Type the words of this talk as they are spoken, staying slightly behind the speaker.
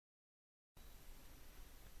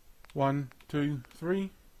1, 2,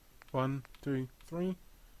 3. 1, 2, 3.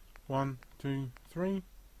 1, 2, 3.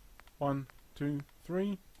 1, 2,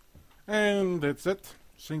 3. And that's it.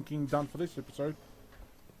 Sinking done for this episode.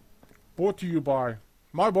 Brought to you by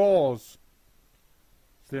My Balls.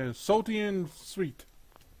 They're salty and sweet.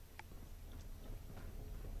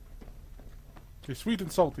 They're sweet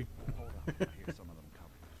and salty. Hold on, I hear some of them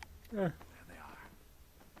coming. Yeah. There they are.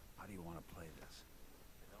 How do you want to play this?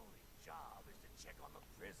 His only job is to check on the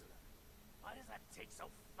prisoner. Why does that take so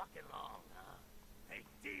fucking long, huh? Hey,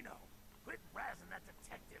 Dino, quit razzing that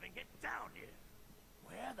detective and get down here.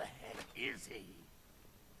 Where the heck is he?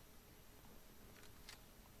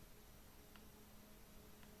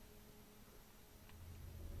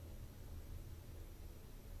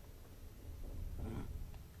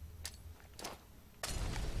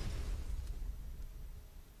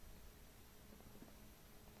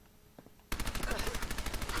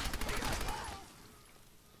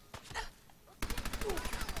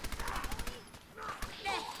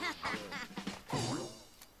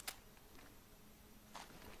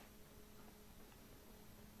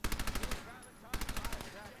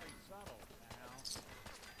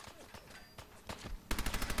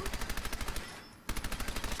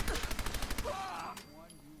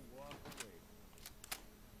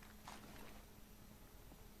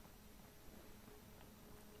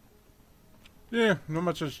 Yeah, not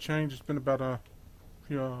much has changed. It's been about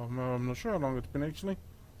I'm not sure how long it's been actually.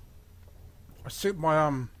 I set my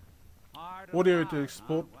audio to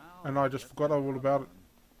export, and I just forgot all about it.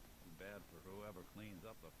 Bad for whoever cleans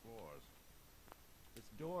up the floors. This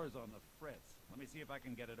door's on the fritz. Let me see if I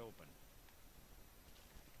can get it open.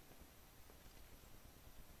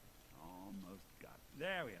 Almost got it.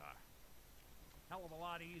 There we are. Hell of a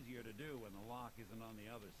lot easier to do when the lock isn't on the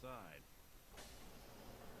other side.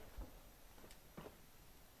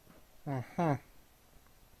 Uh-huh.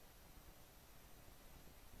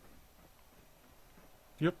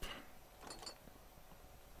 Yep.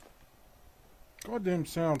 Goddamn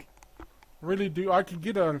sound. Really do. I could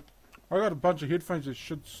get I got a bunch of headphones that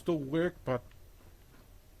should still work, but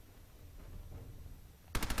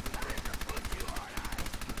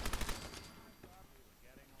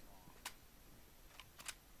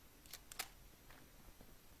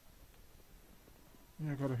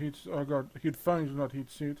yeah, I got headphones, not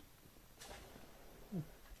headset.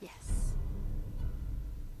 Yes.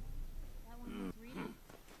 That one was reading.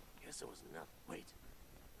 Guess it was enough. Wait.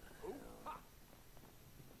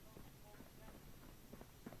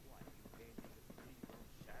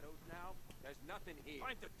 Shadows now? There's nothing here.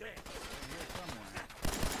 Find the dead. Here's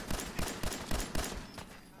someone.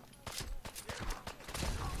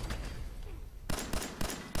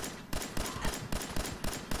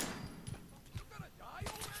 You gonna die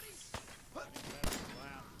already?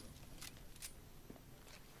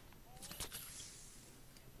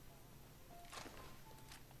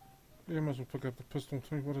 Yeah, I might as well pick up the pistol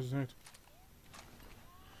too. What is that?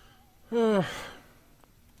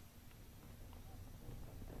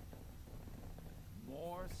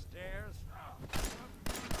 More stairs?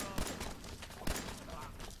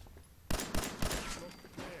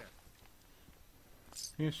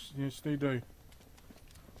 Yes, yes, they do.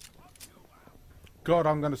 God,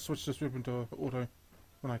 I'm going to switch this weapon to auto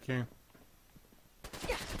when I can.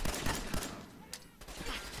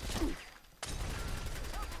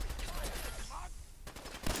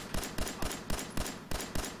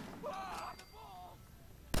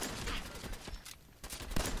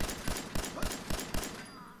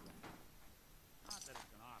 Not that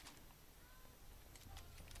it's an option.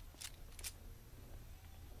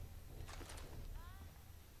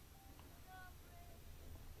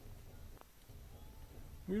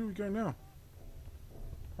 Where do we go now?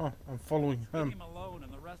 Oh, I'm following Skinny him. Malone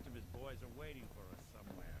and the rest of his boys are waiting for us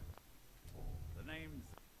somewhere. The name's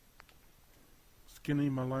Skinny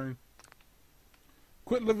Malone.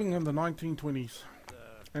 Quit living in the 1920s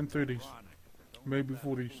and 30s. Chronic. Don't Maybe let that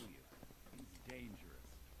 40s. fool you. He's dangerous.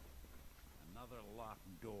 Another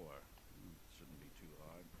locked door. Shouldn't be too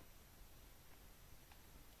hard.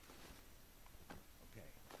 Okay,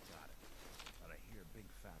 got it. But I hear big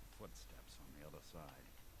fat footsteps on the other side.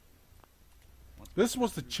 Once we This get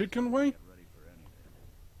was the through this, chicken way? get ready for anything.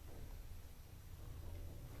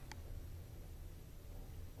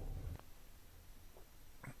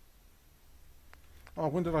 Oh,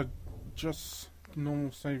 when did I just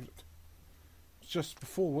normal saved it? It's just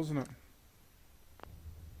before, wasn't it?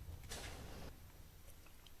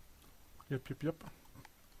 Yep, yep, yep.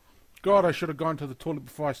 God, I should have gone to the toilet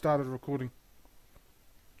before I started recording.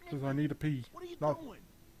 Because I need a pee. What are you No. doing?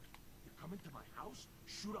 You come into my house,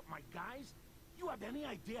 shoot up my guys? You have any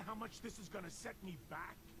idea how much this is gonna set me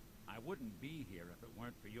back? I wouldn't be here if it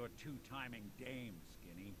weren't for your two-timing dame,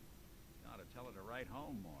 Skinny. You ought to tell her to write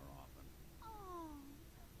home more often. Oh,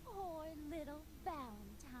 poor little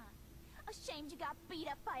Valentine. Ashamed you got beat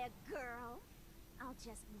up by a girl? I'll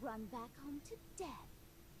just run back home to Dad,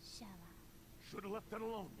 shall I? Should have left it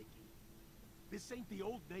alone, Nikki. This ain't the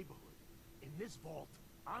old neighborhood. In this vault,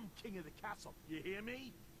 I'm king of the castle. You hear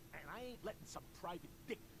me? And I ain't letting some private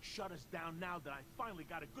dick shut us down now that I finally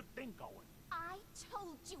got a good thing going. I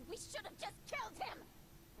told you we should have just killed him!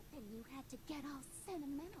 But then you had to get all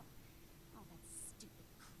sentimental. All that stupid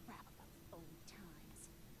crap about the old times.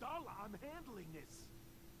 Darla, I'm handling this.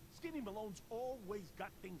 Skinny Malone's always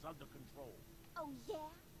got things under control. Oh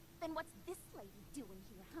yeah? Then what's this lady doing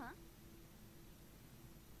here, huh?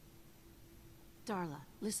 Darla,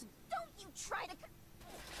 listen. Don't you try to...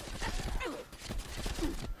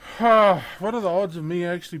 What are the odds of me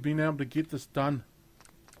actually being able to get this done?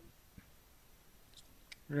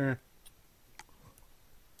 Yeah.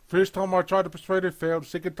 First time I tried to persuade her, failed.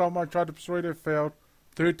 Second time I tried to persuade her, failed.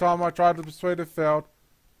 Third time I tried to persuade her, failed.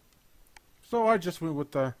 So I just went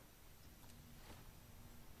with the...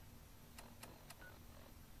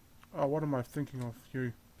 Oh, what am I thinking of?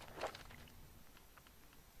 You.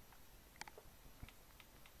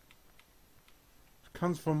 It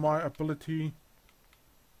comes from my ability...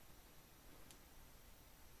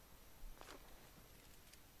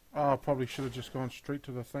 Oh, I probably should have just gone straight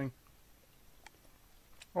to the thing.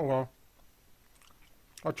 Oh well.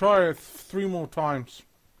 I'll try it 3 more times.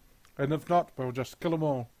 And if not, we'll just kill them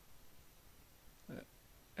all.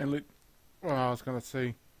 And let... Well, I was going to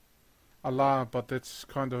say Allah, but that's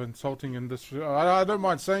kind of insulting in this... I don't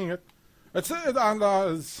mind saying it. It's... It's Shoot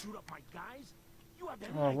up my guys? You have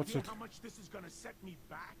any Oh, what's idea it? how much this is gonna set me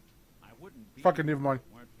back? I wouldn't be Fucking here never mind. if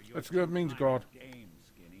it weren't for your It's good, it means two-timing God. dame,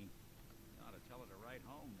 Skinny. You ought to tell her to write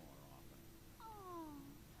home more often. Oh,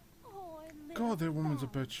 poor little God, that woman's a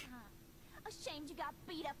bitch. Valentine. Ashamed you got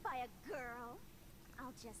beat up by a girl?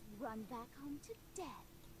 I'll just run back home to Dad,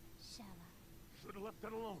 shall I? Should have left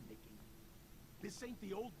it alone, Nikki. This ain't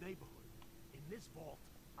the old neighborhood. In this vault,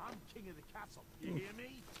 I'm king of the castle. You hear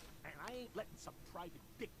me? And I ain't letting some private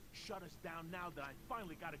dick shut us down now that I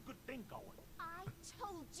finally got a good thing going. I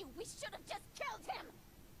told you we should have just killed him!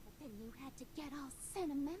 But then you had to get all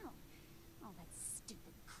sentimental. All that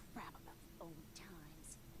stupid crap about the old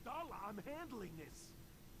times. Darla, I'm handling this.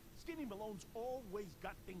 Skinny Malone's always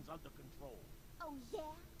got things under control. Oh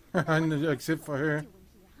yeah? And except for her. Doing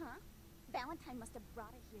here, huh? Valentine must have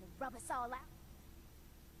brought her here to rub us all out.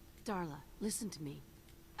 Darla, listen to me.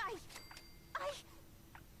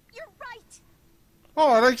 You're right!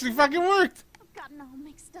 Oh, it actually fucking worked! I've gotten all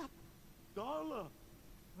mixed up. Darla,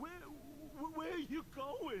 where are you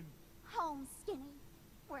going? Home, Skinny.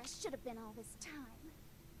 Where I should have been all this time.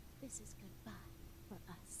 This is goodbye for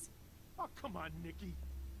us. Oh, come on, Nikki.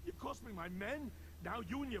 You cost me my men. Now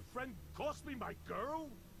you and your friend cost me my girl?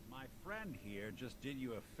 My friend here just did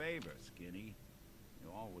you a favor, Skinny.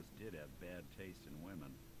 You always did have bad taste in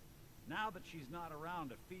women. Now that she's not around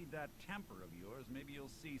to feed that temper of yours, maybe you'll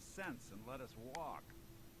see sense and let us walk.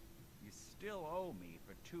 You still owe me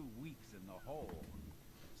for 2 weeks in the hole.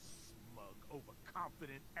 Smug,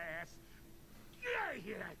 overconfident ass. Get out of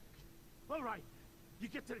here! All right, you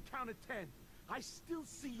get to the count of 10. I still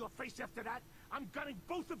see your face after that. I'm gunning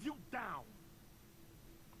both of you down.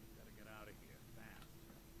 Gotta get out of here fast.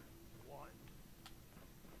 1,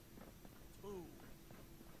 2,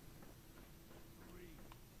 3,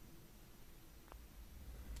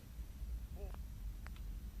 4.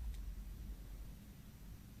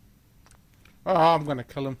 Oh, I'm gonna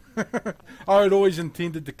kill him. I had always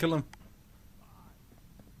intended to kill him.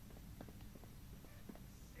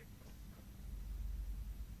 6, 7,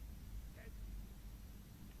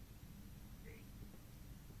 8,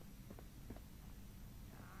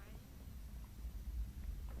 9,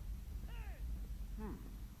 10.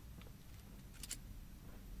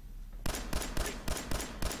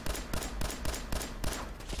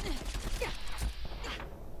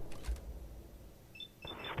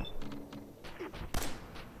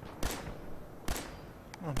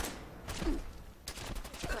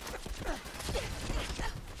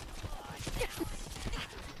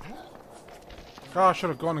 Oh, I should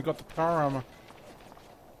have gone and got the power armor.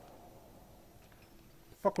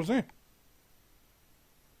 The fuck was that?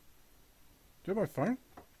 Do you have my phone?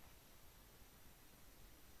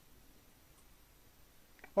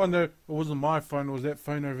 Oh no, it wasn't my phone, it was that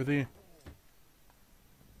phone over there.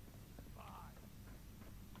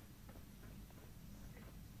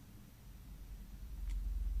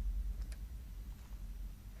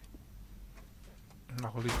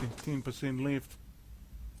 I've only 10% left.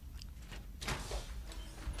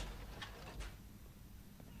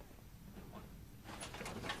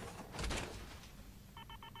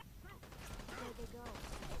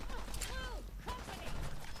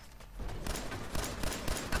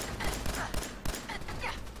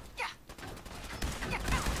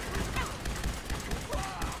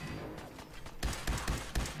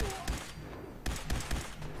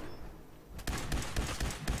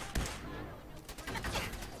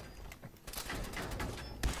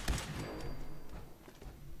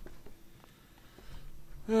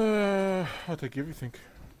 I'll take everything.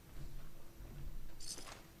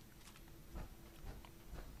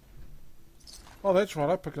 Oh, that's right.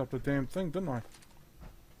 I picked up the damn thing, didn't I?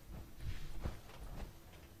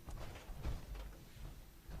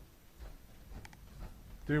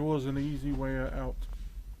 There was an easy way out.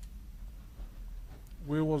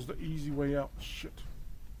 Where was the easy way out? Shit.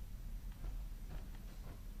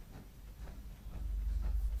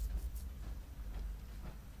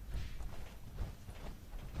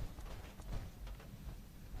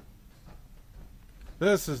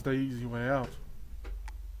 This is the easy way out.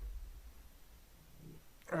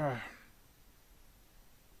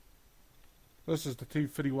 This is the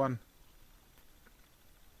T-51.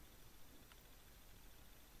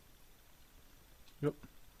 Yep.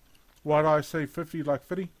 Why do I say 50 like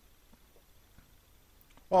 50?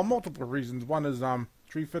 Well, multiple reasons. One is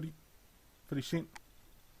 350, 50 cent,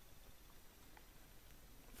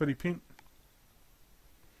 50 pence.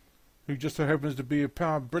 Who just so happens to be a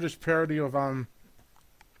British parody of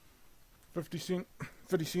 50 cent,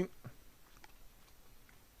 50 cent.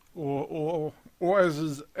 Or as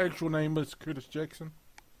his actual name is, Curtis Jackson.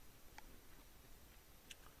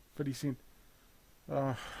 50 Cent.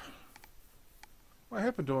 What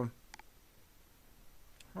happened to him?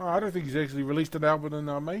 Oh, I don't think he's actually released an album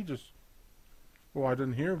in ages. Well, I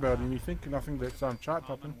didn't hear about anything. Nothing that's chart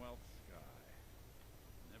topping. Commonwealth sky.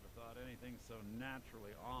 Never thought anything so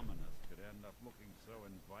naturally ominous could end up looking so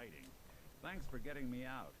inviting. Thanks for getting me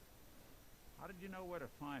out. How did you know where to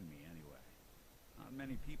find me anyway? Not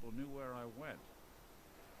many people knew where I went.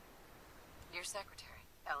 Your secretary,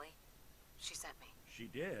 Ellie. She sent me. She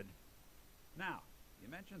did? Now, you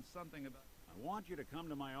mentioned something about... I want you to come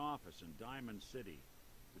to my office in Diamond City.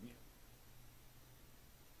 Couldn't you?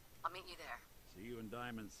 I'll meet you there. See you in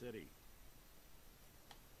Diamond City.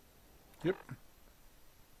 Yep.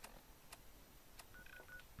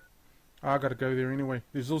 I gotta go there anyway.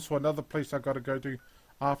 There's also another place I gotta go to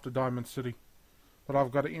after Diamond City. But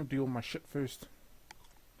I've got to empty all my shit first.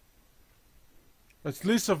 It's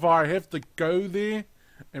less of I have to go there,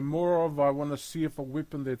 and more of I want to see if a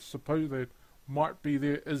weapon that's supposed that might be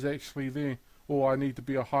there is actually there, or I need to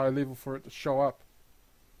be a higher level for it to show up.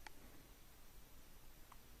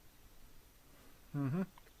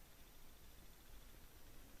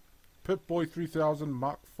 Pip-Boy 3000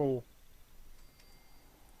 Mark IV.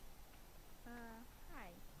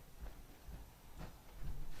 Hi.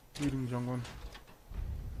 Reading Jungwon.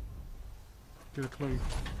 Get a clue.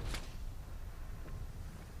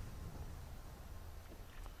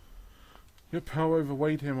 Yep, how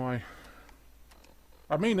overweight am I?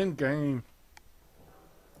 I mean in game.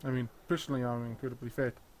 I mean, personally I'm incredibly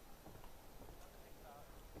fat.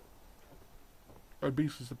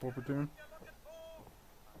 Obese is the proper term.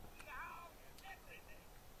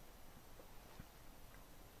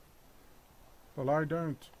 Well, I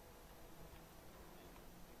don't.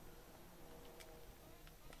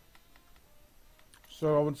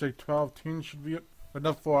 So I would say 12-10 should be it.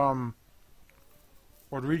 Enough for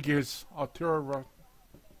Rodriguez, Arturo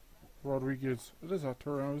Rodriguez. It is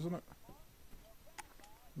Arturo, isn't it?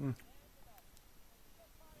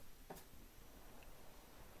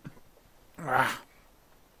 Ah.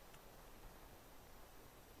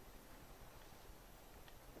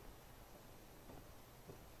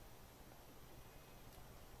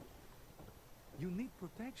 You need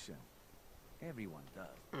protection. Everyone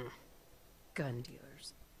does. Gun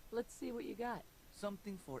dealers. Let's see what you got.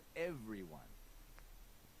 Something for everyone.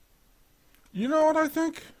 You know what I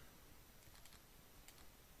think?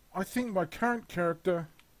 I think my current character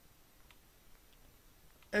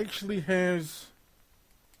actually has...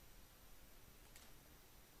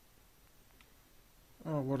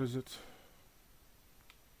 Oh, what is it?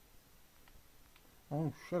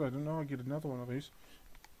 Oh shit, I didn't know I'd get another one of these.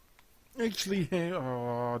 Actually,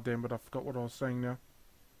 oh damn it, I forgot what I was saying now.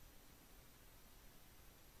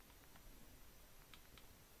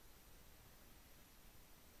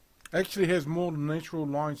 Actually has more natural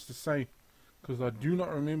lines to say, because I do not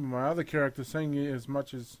remember my other character saying it as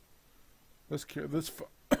much as this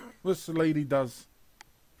this lady does.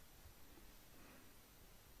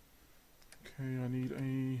 Okay, I need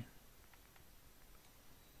a...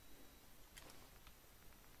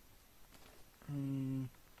 I'm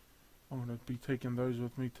going to be taking those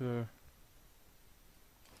with me to...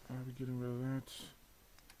 I'll be getting rid of that.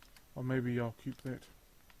 Or maybe I'll keep that.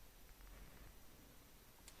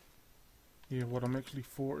 Yeah, what I'm actually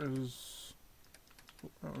for is...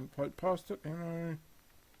 Pipe past it, ammo,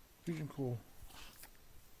 fusion core.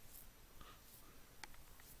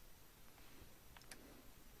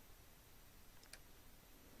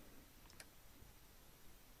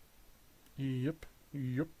 Yep.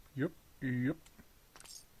 Yep.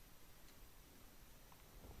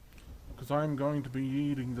 Because I'm going to be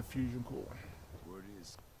eating the fusion core. Word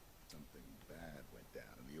is something bad went down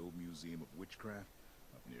in the old Museum of Witchcraft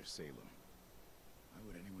up near Salem. Why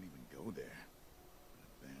would anyone even go there?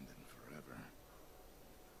 Abandoned forever.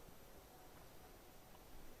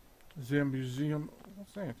 The museum.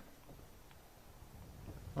 What's that?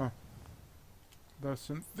 Oh. The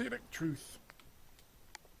synthetic truth.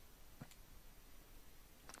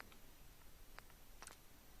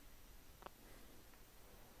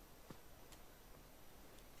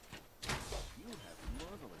 You have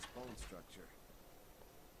marvelous bone structure.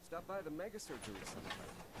 Stop by the mega surgery sometime.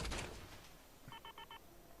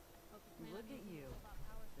 Look at you.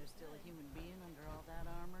 There's still a human being under all that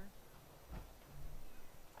armor.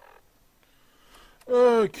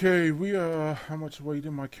 Okay, we are. How much weight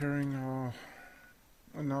am I carrying?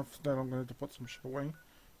 Enough that I'm going to put some shit away.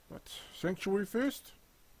 But sanctuary first.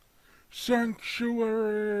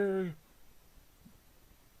 Sanctuary.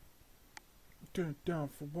 Turn it down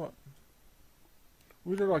for what?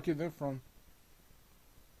 Where did I get that from?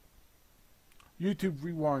 YouTube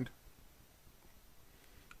Rewind.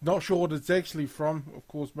 Not sure what it's actually from. Of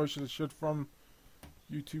course, most of the shit from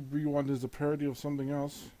YouTube Rewind is a parody of something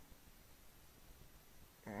else.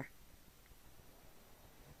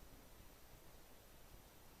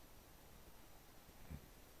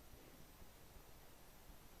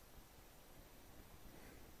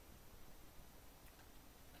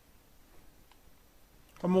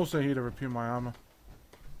 I'm also here to repair my armor.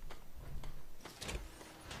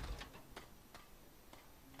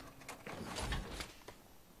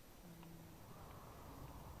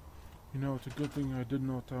 You know, it's a good thing I did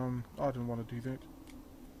not, I didn't want to do that.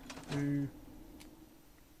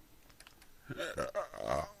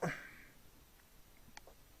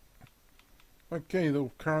 Okay, the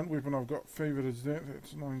current weapon I've got favored is that.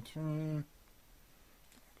 That's 19.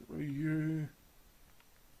 Get rid of you.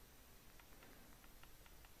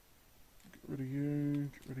 Get rid of you.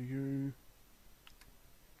 Get rid of you.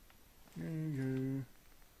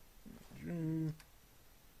 You.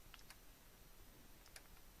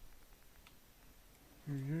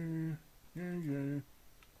 You. You. You.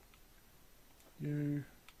 You.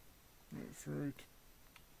 Fruit.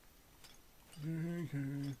 You.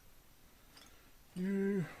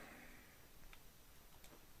 You.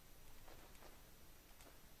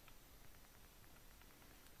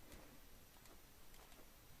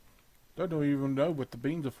 Don't even know what the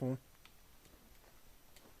beans are for.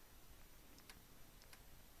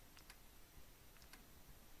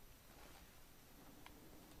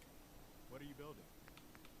 What are you building?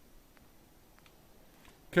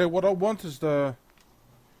 Okay, what I want is the...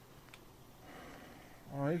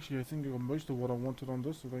 Oh, actually, I think I got most of what I wanted on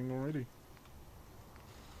this thing already.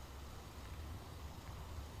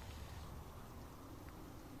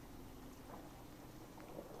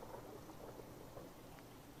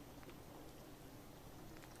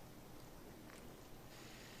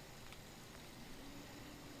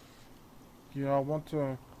 Yeah, I want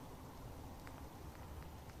to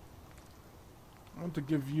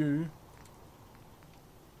give you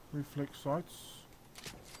reflex sights.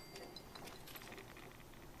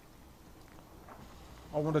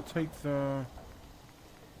 I want to take the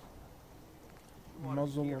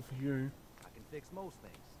muzzle of you. I can fix most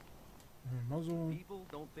things. Muzzle. People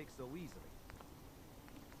don't fix so easily.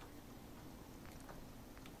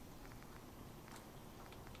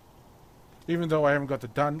 Even though I haven't got the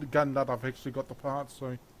gun nut, I've actually got the parts,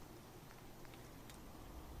 so...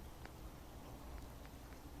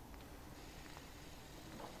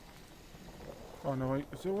 Oh no, wait,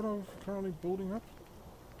 is that what I'm currently building up?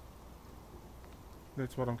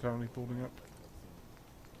 That's what I'm currently building up.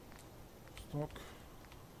 Stock.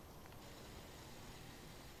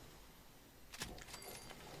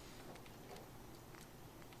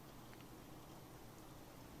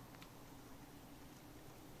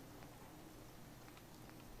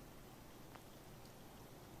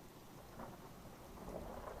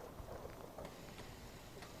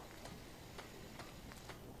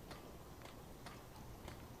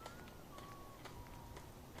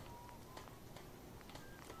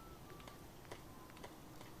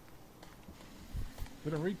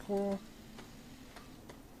 Bit of recoil.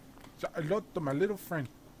 A lot to my little friend.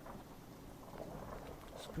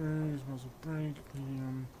 Screws, muzzle brake,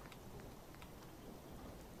 medium.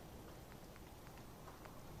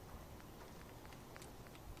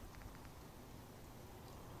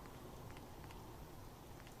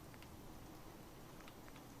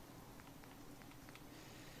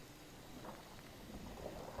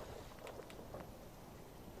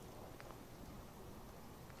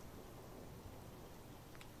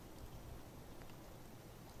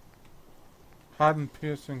 Hardened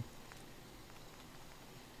piercing.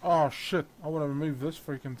 Oh shit, I want to remove this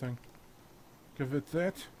freaking thing. Give it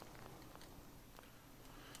that.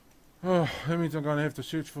 Oh, that means I'm going to have to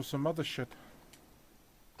search for some other shit.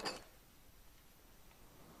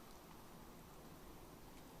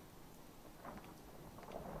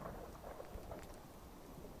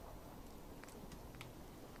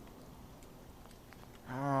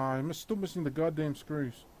 Ah, I'm still missing the goddamn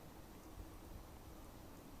screws.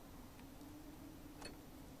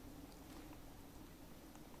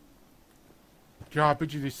 God, I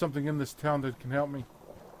bet you there's something in this town that can help me.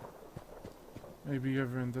 Maybe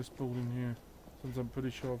over in this building here, since I'm pretty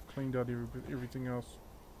sure I've cleaned out everything else.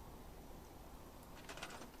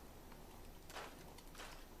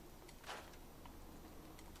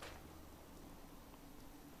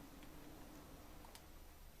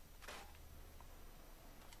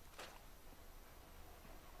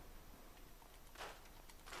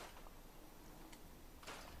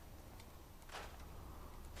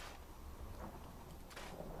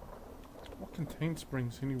 What contains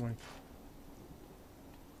springs anyway?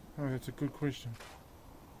 Oh, that's a good question.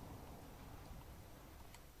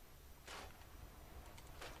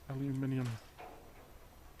 Aluminium.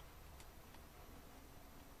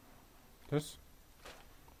 This?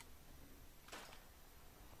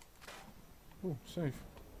 Oh, safe.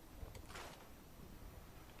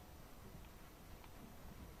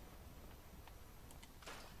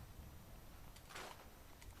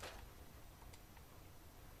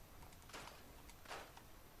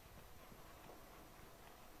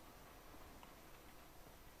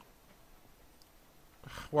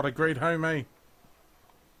 What a great home, eh?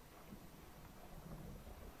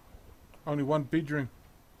 Only one bedroom.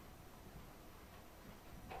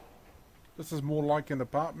 This is more like an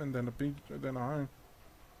apartment than a home.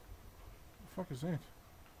 The fuck is that?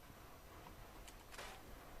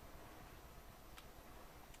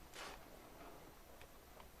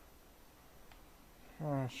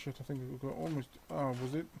 Oh shit, I think we've got almost... Oh,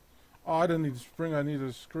 was it? Oh, I didn't need a spring, I needed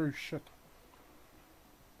a screw. Shit.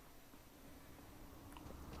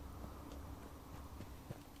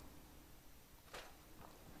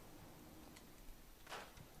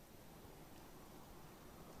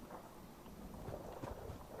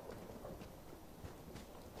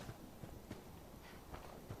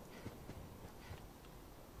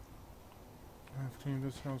 I've cleaned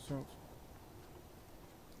this house out.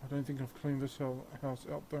 I don't think I've cleaned this house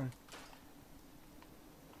out though.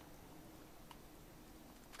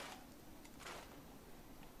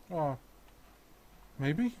 Oh,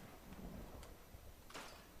 maybe?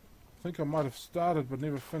 I think I might have started but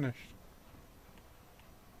never finished.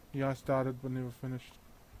 Yeah, I started but never finished.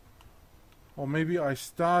 Or maybe I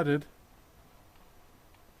started...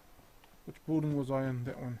 Which building was I in?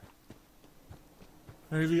 That one.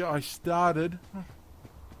 Maybe I started...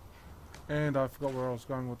 And I forgot where I was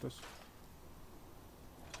going with this.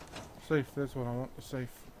 Safe, that's what I want, the safe.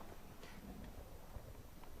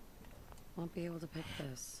 Won't be able to pick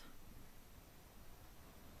this.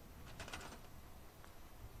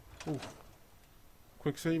 Oh.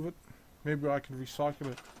 Quick save it. Maybe I can recycle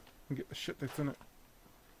it and get the shit that's in it.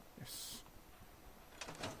 Yes.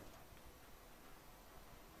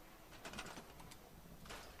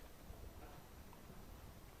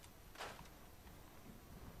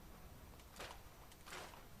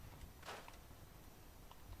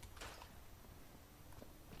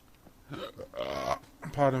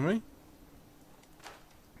 Pardon me.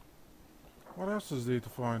 What else is there to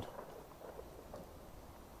find?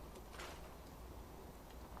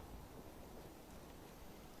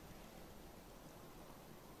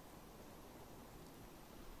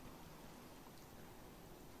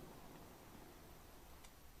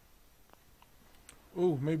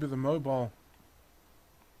 Oh, maybe the mobile.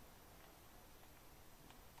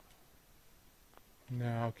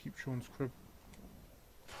 Nah, I'll keep Sean's crib.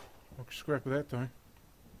 I'll scrap that though.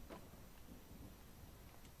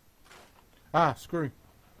 Ah, screw.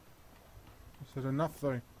 Is it enough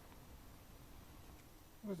though?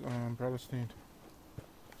 Where's the umbrella stand?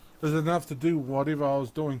 Is it enough to do whatever I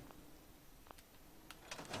was doing?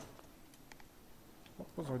 What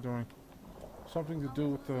was I doing? Something to do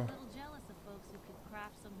with the... A little jealous of folks who could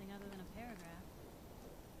craft something other than a paragraph.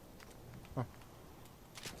 Huh.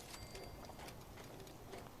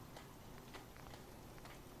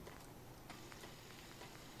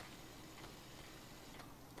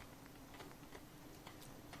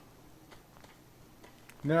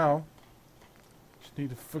 Now, just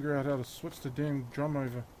need to figure out how to switch the damn drum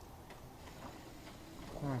over.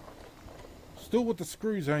 Oh. Still with the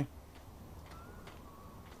screws, eh?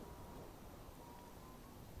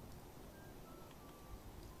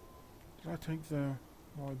 Did I take the...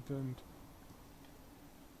 Oh, I didn't.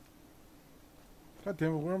 God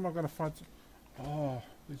damn it, where am I going to find... Oh,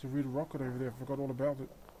 there's a red rocket over there. I forgot all about it.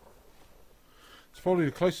 It's probably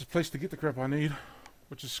the closest place to get the crap I need,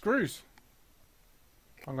 which is screws.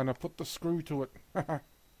 I'm going to put the screw to it.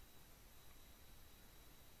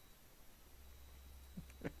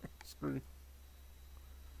 Screw.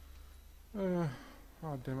 Oh,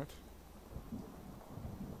 damn it.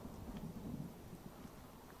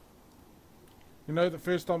 You know, the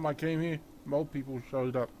first time I came here, mole people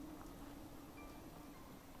showed up.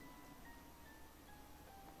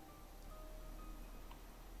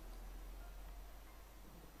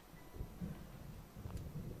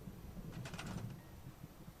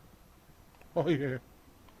 Oh yeah.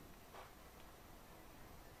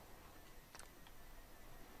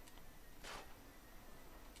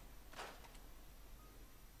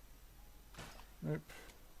 Nope.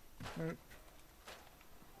 Nope.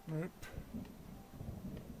 Nope.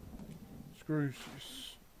 Screws,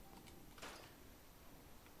 yes.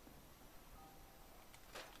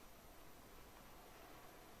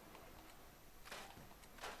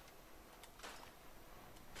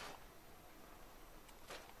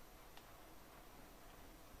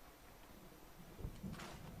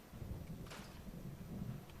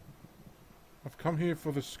 I've come here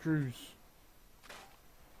for the screws.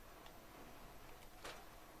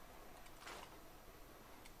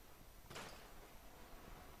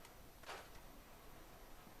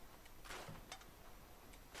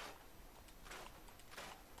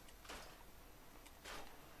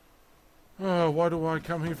 Why do I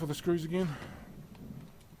come here for the screws again?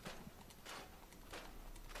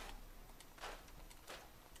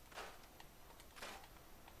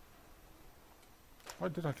 Why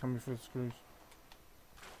did I come here for the screws?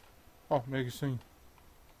 Oh, magazine.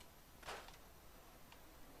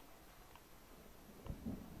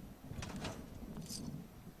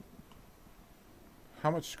 How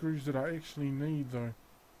much screws did I actually need though?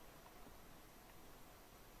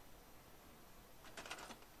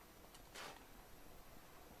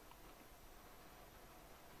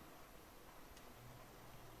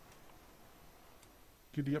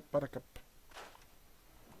 Giddy up, buttercup.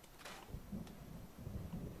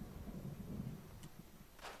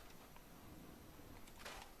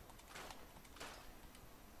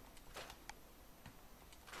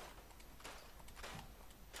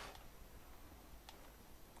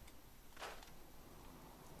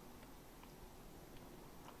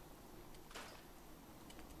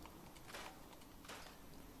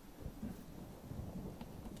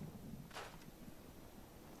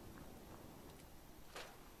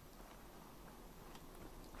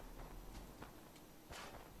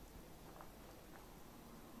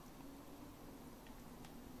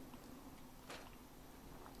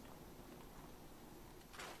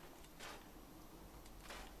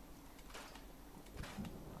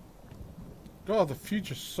 God, the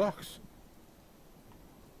future sucks.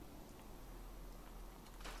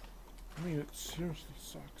 I mean, it seriously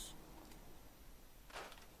sucks.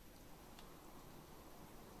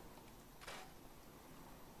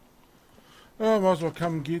 Oh, might as well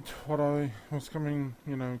come get what I was coming,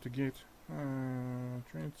 you know, to get.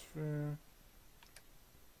 Transfer.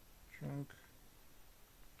 Junk.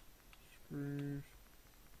 Screws.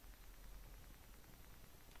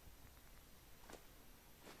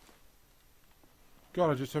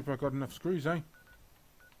 God, I just hope I got enough screws, eh?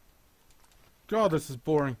 God, this is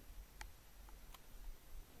boring.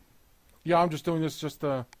 Yeah, I'm just doing this just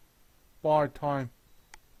to buy time.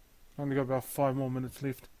 Only got about 5 more minutes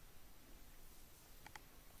left.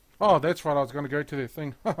 Oh, that's right, I was going to go to their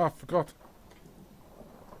thing. Haha, I forgot.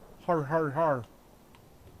 Har, har, har.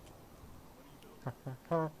 Ha, ha,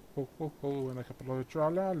 ha. Ho, ho, ho, and a couple of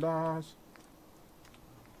tra-la-las.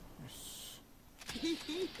 Yes.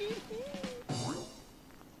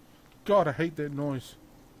 God, I hate that noise.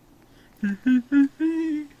 You're tied to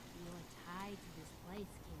this place,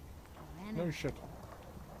 kid. No shit.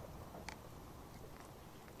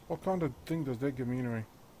 What kind of thing does that give me anyway?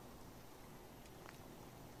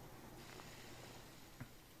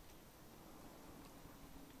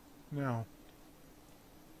 Now.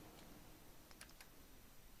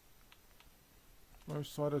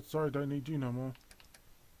 Low-sided, sorry, don't need you no more.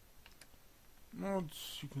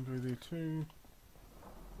 Mods, you can go there too.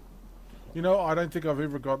 You know, I don't think I've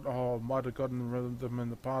ever got, oh, I might have gotten rid of them in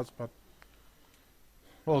the past, but,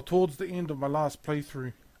 well, towards the end of my last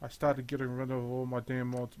playthrough, I started getting rid of all my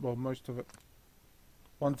damn mods, well, most of it.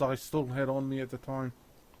 Ones I still had on me at the time.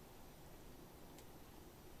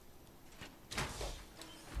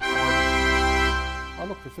 Oh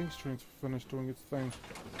look, the thing's finished doing its thing.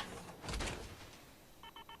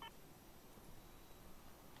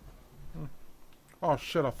 Oh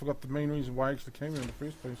shit, I forgot the main reason why I actually came here in the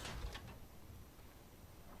first place.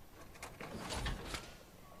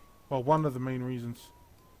 Well, one of the main reasons.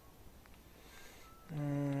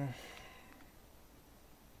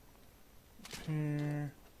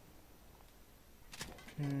 Repair.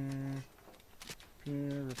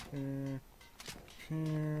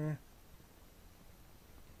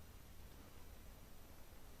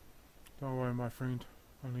 Don't worry, my friend.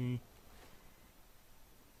 Only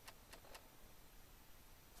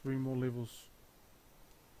 3 more levels.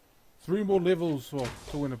 3 more levels, well,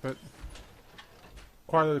 2 and a bit.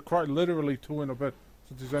 Quite literally 2 and a bit.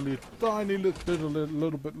 So there's only a tiny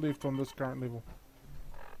little bit left on this current level.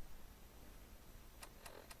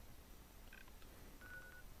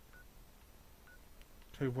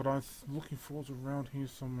 Okay, what I was looking for is around here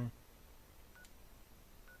somewhere.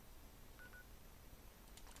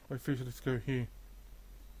 Wait, first let's go here.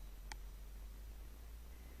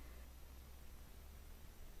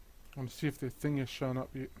 I want to see if the thing has shown up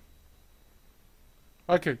yet.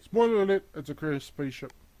 Okay, spoiler alert, it's a crashed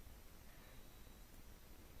spaceship.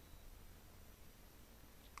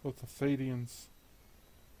 With the Thadians.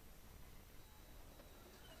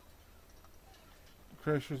 The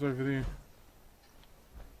crash was over there.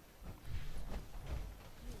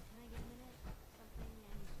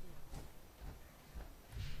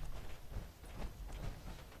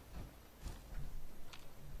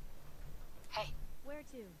 Hey. Where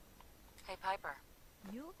to? Hey, Piper.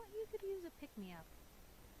 You look like you could use a pick-me-up.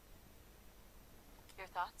 Your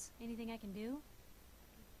thoughts? Anything I can do?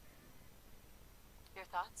 Your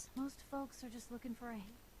thoughts? Most folks are just looking for a...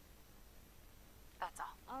 That's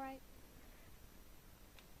all. All right.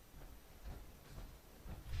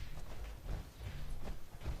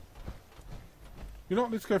 You know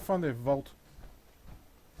what, let's go find their vault.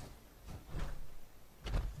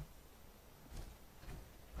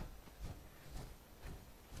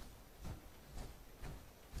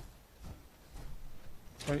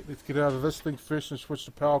 Wait, let's get out of this thing first and switch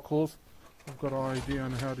to power cores. I've got an idea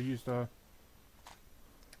on how to use the...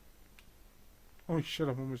 Oh shit,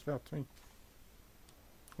 I'm almost out too. I'm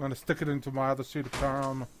going to stick it into my other suit of power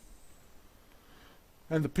armor.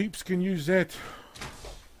 And the peeps can use that. Oh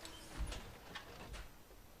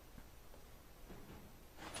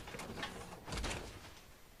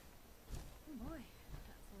boy,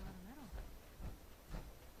 that's a lot of metal.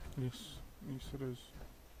 Yes, yes it is.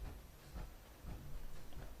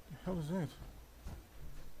 The hell is that?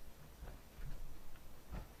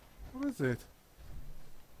 What is that?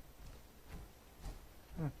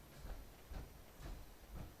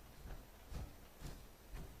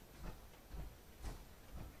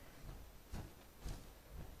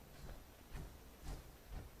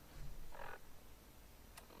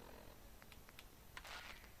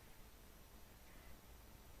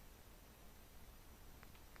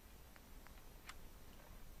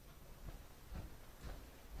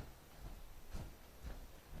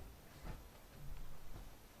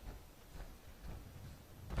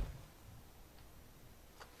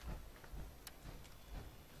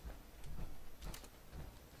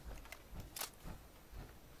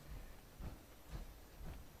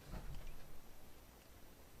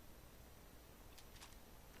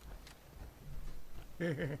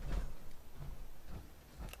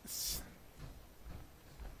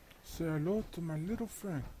 Say hello to my little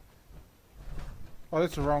friend. Oh,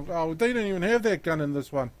 that's the wrong... Oh, they didn't even have that gun in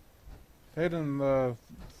this one. They had it in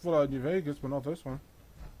Fallout New Vegas, but not this one.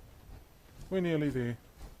 We're nearly there.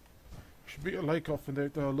 Should be a lake off in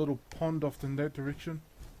that little pond off in that direction.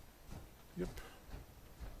 Yep.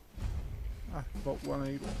 Ah, Vault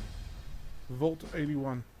 180. Vault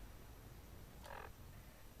 81.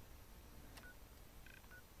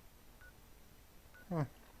 Huh.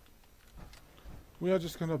 We are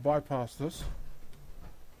just gonna bypass this.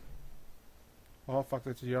 Oh fuck,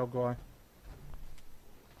 that's a Yale guy.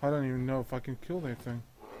 I don't even know if I can kill that thing.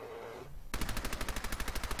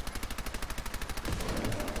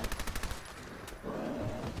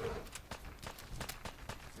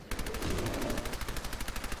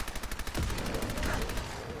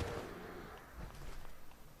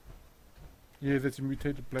 Yeah, that's a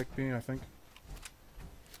mutated black bear, I think.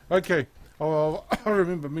 Okay. Oh, I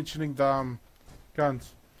remember mentioning the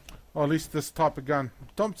guns. Or at least this type of gun.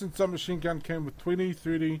 Thompson submachine gun came with 20,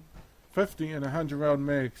 30, 50 and 100 round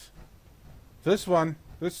mags. This one,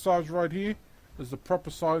 this size right here, is the proper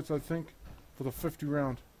size I think for the 50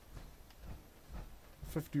 round.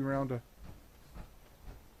 50 rounder.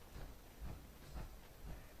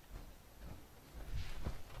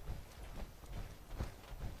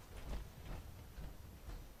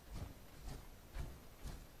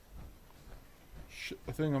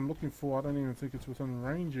 the thing I'm looking for, I don't even think it's within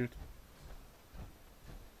range yet.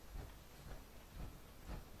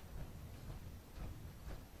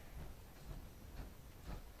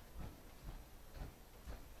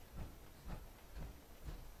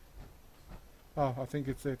 Oh, I think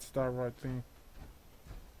it's that star right there.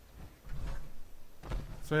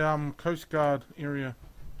 So, Coast Guard area.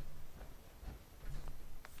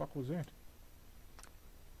 Fuck was that?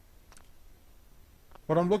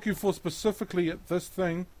 What I'm looking for specifically at this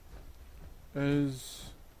thing is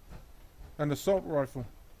an assault rifle.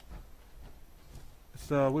 It's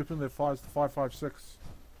a weapon that fires the 5.56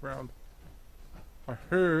 round. I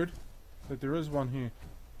heard that there is one here.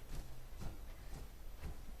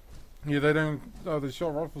 Yeah, they don't. The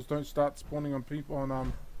assault rifles don't start spawning on people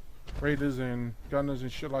on raiders and gunners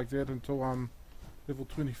and shit like that until level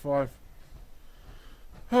 25.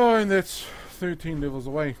 Oh, and that's 13 levels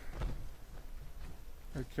away.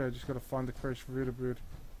 Okay, just gotta find the crash vertebrate.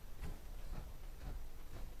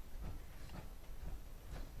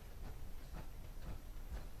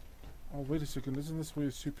 Oh, wait a second, isn't this where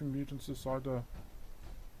super mutants decide to...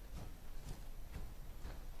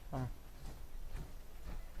 Ah.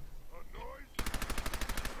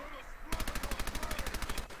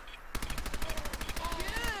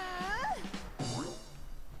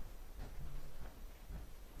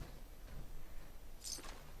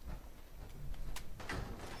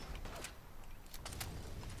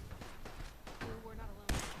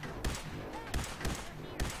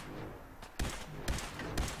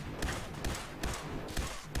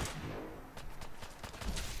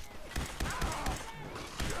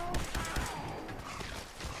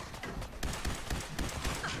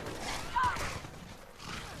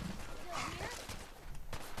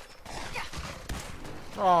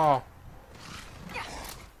 Oh.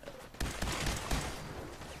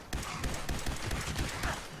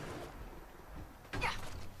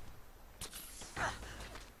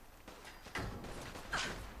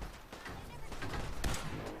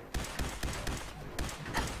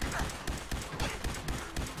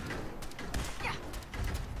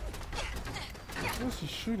 What's he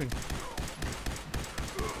shooting?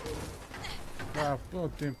 Ah,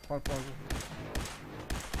 oh damn pipe rifle.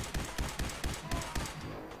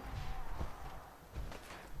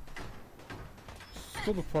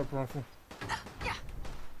 Still a pipe rifle.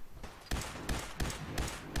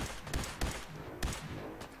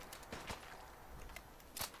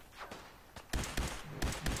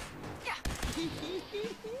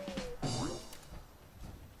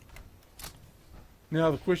 Now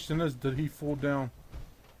the question is, did he fall down?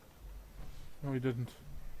 No, he didn't.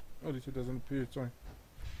 At least it doesn't appear, sorry.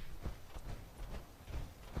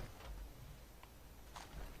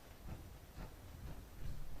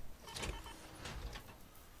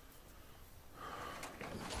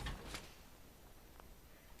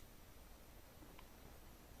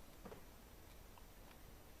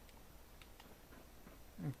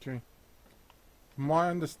 Okay. My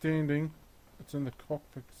understanding, it's in the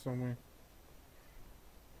cockpit somewhere.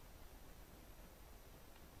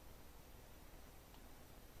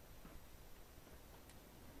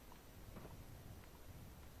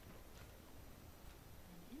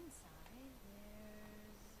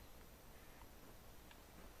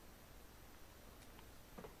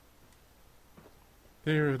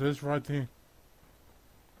 There it is, right there.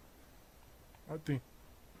 Right there.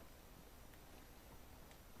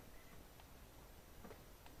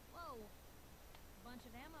 Whoa. Bunch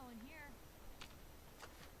of ammo in here.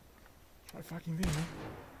 Right fucking there, man.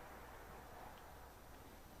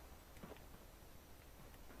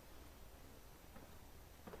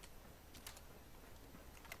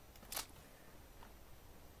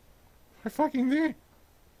 Right fucking there.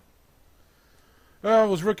 It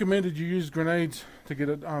was recommended you use grenades to get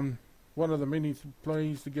it, one of the many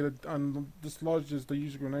plays to get it dislodged is to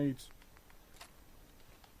use grenades.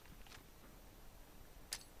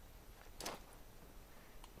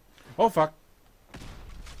 Oh fuck.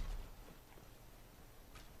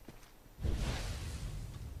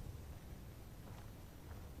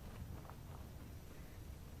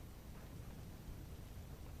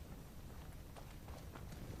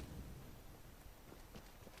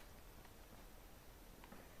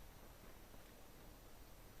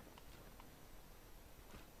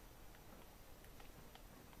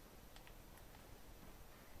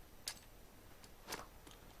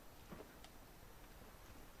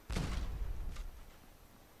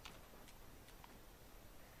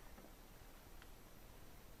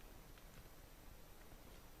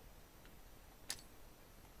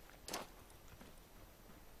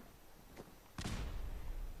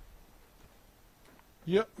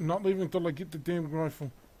 Yep, not leaving until I get the damn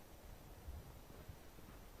rifle.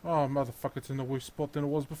 Oh, motherfucker, it's in the worse spot than it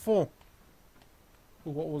was before.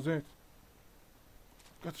 Well, what was that?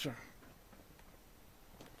 Gotcha.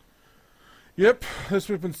 Yep, this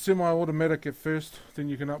weapon's semi-automatic at first, then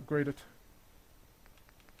you can upgrade it.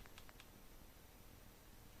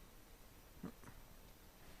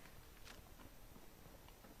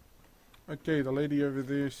 Okay, the lady over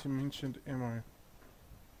there, she mentioned ammo.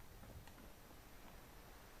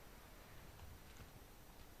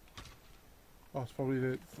 Oh, it's probably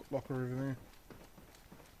that Foot Locker over there.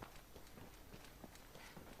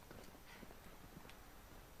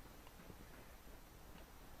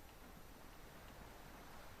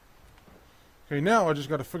 Okay, now I just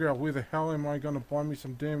got to figure out where the hell am I going to buy me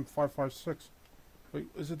some damn 5.56. Wait,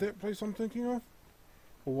 is it that place I'm thinking of?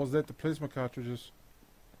 Or was that the plasma cartridges?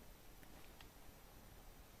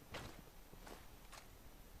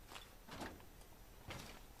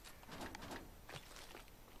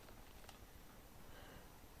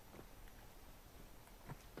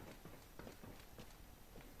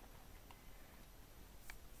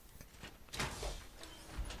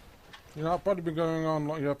 You know, I've probably been going on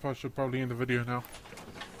like, yep, I should probably end the video now.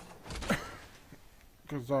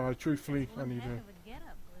 Because truthfully, I need to...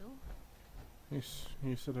 Yes,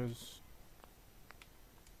 yes it is.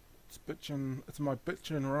 It's bitchin', it's my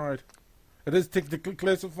bitchin' ride. It is technically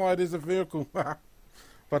classified as a vehicle.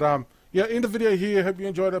 But, yeah, end the video here. Hope you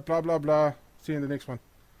enjoyed it, blah, blah, blah. See you in the next one.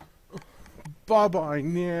 Bye-bye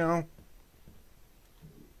now.